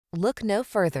Look no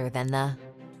further than the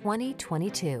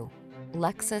 2022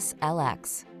 Lexus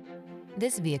LX.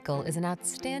 This vehicle is an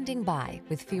outstanding buy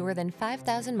with fewer than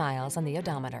 5,000 miles on the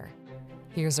odometer.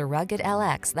 Here's a rugged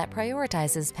LX that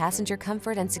prioritizes passenger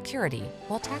comfort and security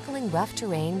while tackling rough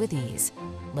terrain with ease.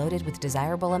 Loaded with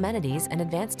desirable amenities and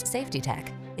advanced safety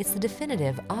tech, it's the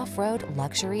definitive off-road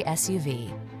luxury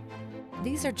SUV.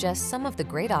 These are just some of the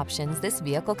great options this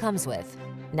vehicle comes with: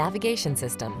 navigation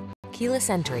system, keyless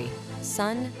entry,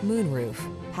 sun, moonroof,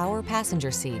 power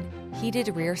passenger seat,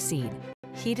 heated rear seat,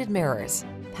 heated mirrors,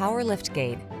 power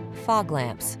liftgate, fog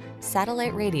lamps,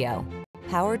 satellite radio,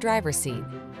 power driver seat.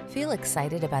 Feel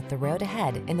excited about the road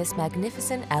ahead in this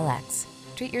magnificent LX.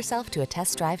 Treat yourself to a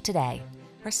test drive today.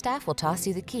 Our staff will toss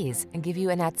you the keys and give you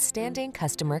an outstanding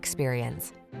customer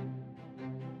experience.